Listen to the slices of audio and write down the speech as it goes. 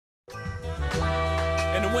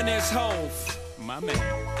when there's Hove, my man.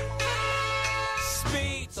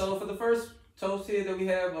 Speed. So for the first toast here that we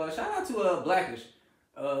have, shout out to Blackish.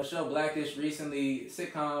 Show Blackish recently,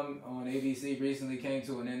 sitcom on ABC recently came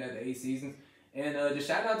to an end at the 8 seasons. And just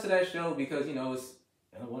shout out to that show because, you know, it's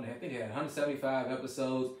one, I think it had 175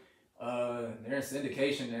 episodes. They're in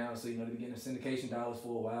syndication now, so, you know, they're getting syndication dollars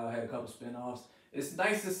for a while. Had a couple spinoffs. It's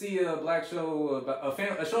nice to see a black show,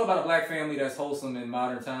 a show about a black family that's wholesome in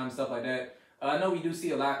modern times, stuff like that. I know we do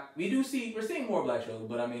see a lot. We're seeing more black shows,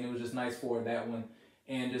 but I mean, it was just nice for that one.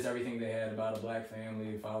 And just everything they had about a black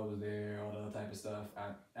family, father was there, all that type of stuff.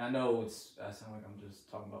 I know I sound like I'm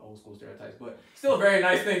just talking about old school stereotypes, but still a very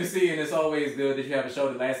nice thing to see, and it's always good that you have a show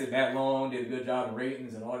that lasted that long, did a good job in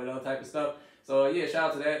ratings and all that other type of stuff. So yeah,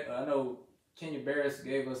 shout out to that. I know Kenya Barris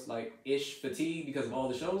gave us like ish fatigue because of all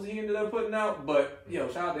the shows he ended up putting out, but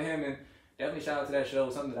shout out to him and definitely shout out to that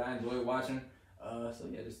show, something that I enjoyed watching. So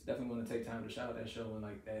yeah, just definitely want to take time to shout out that show and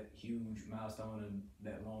like that huge milestone and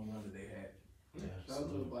that long run that they had. Yeah, shout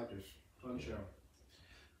out to the Blackish. Fun show.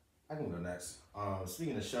 I can go next.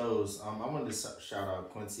 Speaking of shows, I wanted to shout out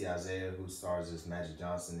Quincy Isaiah, who stars as Magic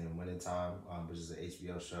Johnson in Winning Time, which is an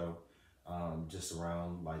HBO show. Just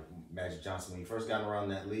around like Magic Johnson when he first got around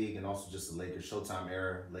that league, and also just the Lakers, Showtime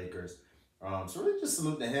era Lakers. So really just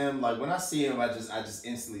salute to him. Like when I see him, I just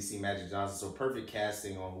instantly see Magic Johnson. So perfect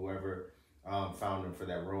casting on whoever found him for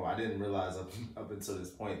that role. I didn't realize up until this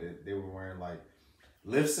point that they were wearing like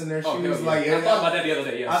lifts in their shoes. Yeah. Like I thought about that the other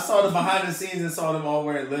day. Yeah. I saw the behind the scenes and saw them all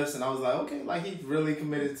wearing lifts, and I was like, okay, like he's really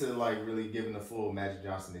committed to like really giving the full Magic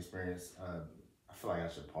Johnson experience. I feel like I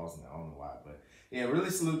should pause on that. I don't know why, but yeah, really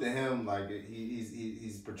salute to him. Like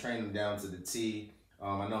he's portraying him down to the T.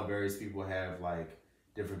 I know various people have like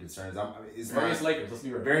different concerns. Lakers. Let's be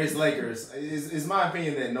real. Various Lakers. It's my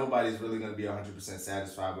opinion that nobody's really going to be 100%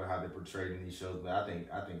 satisfied with how they're portrayed in these shows. But I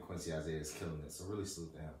think Quincy Isaiah is killing it. So really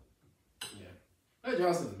salute to him. Yeah. Hey,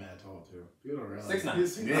 Johnson's mad tall too. You don't realize. 6'9".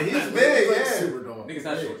 He's big. Like yeah. super tall. Nigga's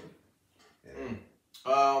not short.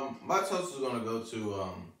 Yeah. My toast is gonna go to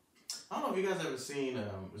I don't know if you guys ever seen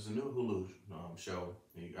it's a new Hulu show.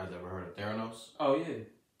 You guys ever heard of Theranos? Oh yeah.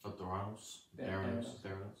 Of Theranos. Theranos.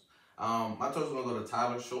 My toast is gonna go to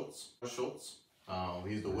Tyler Shultz.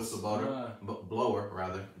 He's the whistleblower blower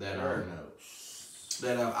rather that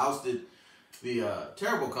ousted the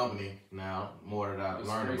terrible company now, more that I've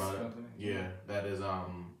learned about it. Yeah, that is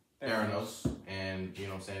Theranos. And you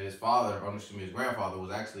know what I'm saying, his grandfather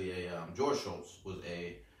was actually a George Shultz was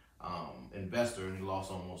a investor, and he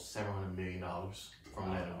lost almost $700 million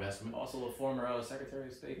from that investment. Also a former Secretary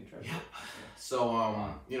of State and Treasury. Yeah.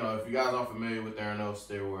 So if you guys aren't familiar with Theranos,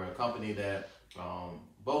 they were a company that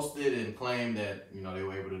boasted and claimed that they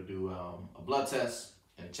were able to do a blood test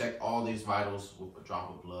and check all these vitals with a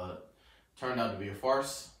drop of blood. Turned out to be a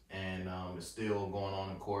farce, and it's still going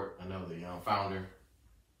on in court. I know the founder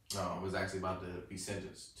was actually about to be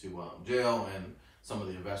sentenced to jail, and some of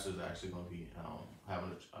the investors are actually going to be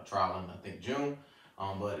having a trial in, I think, June.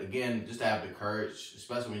 But again, just to have the courage,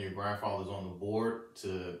 especially when your grandfather's on the board,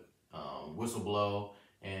 to whistleblow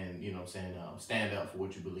and, stand up for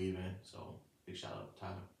what you believe in. So big shout out to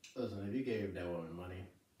Tyler. Listen, if you gave that woman money,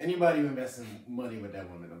 anybody who invests in money with that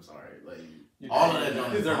woman, I'm sorry. Like all of that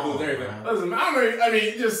don't deserve everything.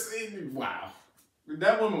 Listen, wow.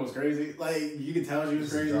 That woman was crazy. Like, you could tell she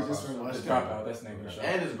was crazy just from watching. Dropout, that's the name of the show.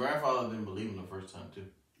 And his grandfather didn't believe him the first time, too.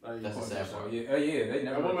 That's the sad part. Yeah, they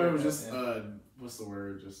never. That woman was just, what's the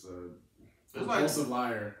word? Just a compulsive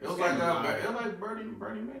liar. It was like Bernie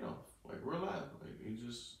Madoff. Like, real life. Like, he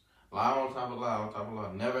just lie on top of lie on top of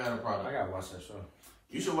lie. Never had a product. I gotta watch that show.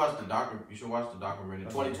 You should watch the documentary.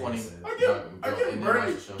 2020. I get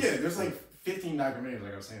Bernie. Yeah, there's like 15 documentaries,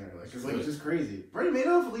 like I was saying earlier. Because like, it's just crazy. Bernie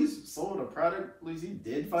Madoff at least sold a product. At least he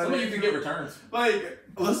did find some of you can get returns. Like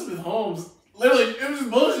Elizabeth Holmes, literally, it was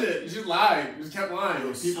just bullshit. She just lied. She just kept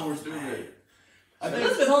lying. People were stupid. I think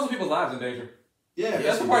Elizabeth Holmes people's lives in danger. Yeah,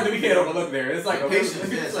 that's the part that we can't overlook there. It's like the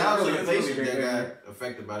patient that got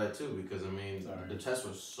affected by that too, because I mean the tests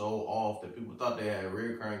were so off that people thought they had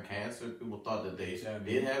recurring cancer. People thought that they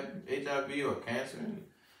did have HIV or cancer. And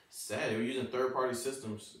sad, they were using third-party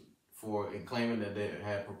systems and claiming that they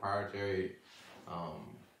had proprietary,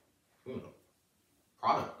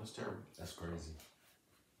 product. That's terrible. That's crazy.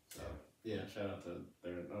 So yeah, shout out to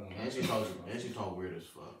their. And she talked weird as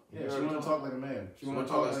fuck. Yeah, she want to talk like a man. She want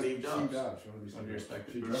to talk like Steve Jobs. She want to be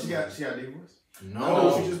Steve Jobs. She got a deep voice.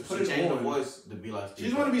 No, she just put it changed on. the voice to be like Steve. She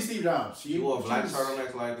just want to be Steve Jobs. She wore a black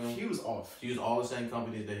turtleneck like him. She was off. She used all the same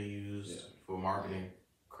companies that he used for marketing.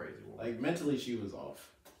 Crazy woman. Like mentally, she was off.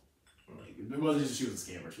 Like, it wasn't just she was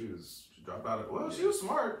a scammer. She dropped out of. Well, she was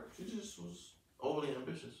smart. She just was overly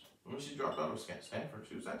ambitious. When she dropped out of Stanford,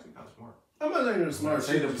 she was actually kind of smart. I'm not even smart.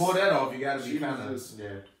 So to pull that off, you gotta be kind of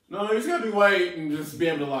No, you just gotta be white and just be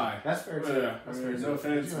able to lie. That's fair too. Yeah, That's fair. No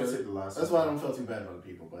offense. That's why I don't feel too bad about the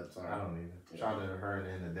people. But sorry. I don't either. Shout out to her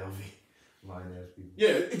and the Delphi line ass people. Yeah,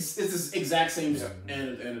 it's this exact same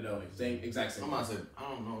and Adelphi. Same exact same. I'm about to say I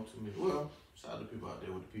don't know too many. Well, shout out to people out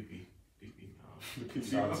there with the PP.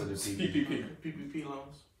 Shout out to the PPP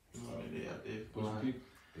loans. They out there.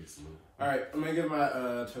 Big salute. All right, I'm gonna give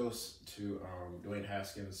my toast to Dwayne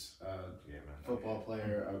Haskins, football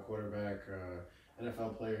player, quarterback,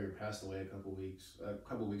 NFL player, passed away a couple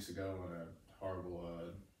weeks ago on a horrible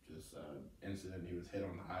incident. He was hit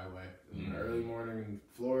on the highway in the early morning in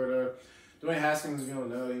Florida. Dwayne Haskins, if you don't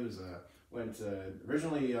know, he was went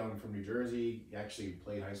originally from New Jersey. He actually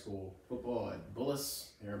played high school football at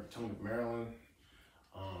Bullis here in Potomac, Maryland.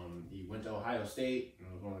 He went to Ohio State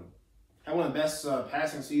and was had one of the best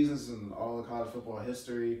passing seasons in all of college football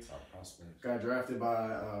history. Top prospect. Got drafted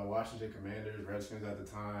by Washington Commanders, Redskins at the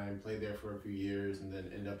time. Played there for a few years, and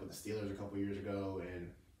then ended up with the Steelers a couple years ago,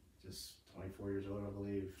 and just 24 years old, I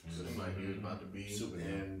believe. So they might be about to be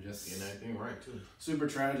and just getting everything right too. Super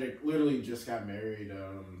tragic. Literally just got married.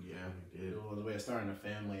 Yeah, he did. It was a way of starting a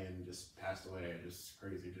family, and just passed away. Just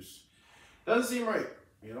crazy. Just doesn't seem right.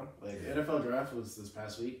 You know, like the NFL draft was this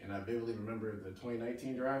past week, and I vividly remember the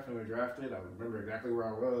 2019 draft when we drafted. I remember exactly where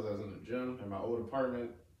I was. I was in the gym in my old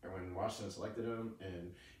apartment, and when Washington selected him,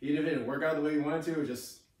 and even if it didn't work out the way he wanted to,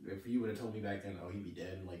 just if you would have told me back then, oh, he'd be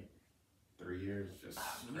dead in like 3 years, just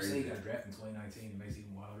When you crazy. say he got drafted in 2019, it makes it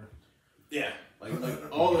even wilder. Yeah, like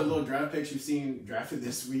all the little draft picks you've seen drafted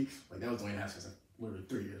this week, like that was Dwayne Haskins like literally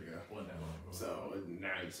 3 years ago. So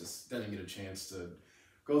now he just doesn't get a chance to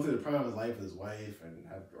go through the prime of his life with his wife and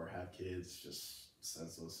have kids. Just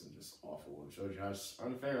senseless and just awful, and shows you how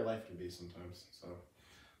unfair life can be sometimes. So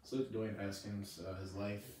salute to Dwayne Haskins, his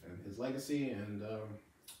life and his legacy, and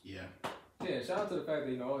yeah, shout out to the fact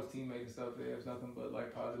that, you know, all his teammates and stuff, they have nothing but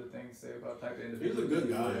like positive things to say about type of individual. He was a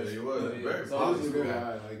good guy. Yeah, he was very He was a positive good guy.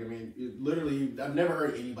 guy. Like, I mean, literally, I've never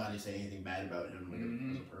heard anybody say anything bad about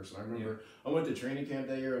him as a person. I remember I went to training camp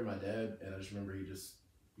that year with my dad, and I just remember he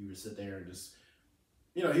would sit there and just,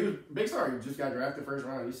 you know, he was big star. He just got drafted first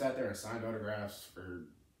round. He sat there and signed autographs for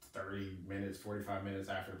 30 minutes, 45 minutes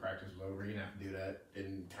after practice was over. He didn't have to do that.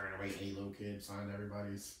 Didn't turn away any little kid. Signed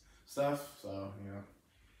everybody's stuff. So, you know,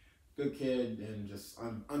 good kid, and just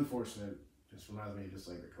unfortunate. Just reminds me of just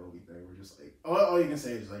like the Kobe thing. We're just like, all you can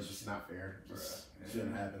say is like, just not fair. Just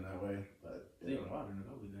shouldn't happen that way. But They even wilder than the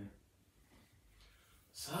Kobe thing.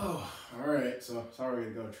 so, all right. So sorry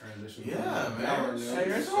to go transition. Yeah, man.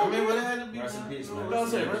 Hey, I mean, what had to be Rest in peace, man.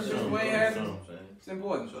 Rest in peace, Dwayne Haskins. It's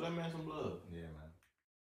important. Show that man some love. Yeah, man.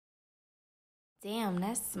 Damn,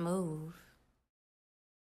 that's smooth.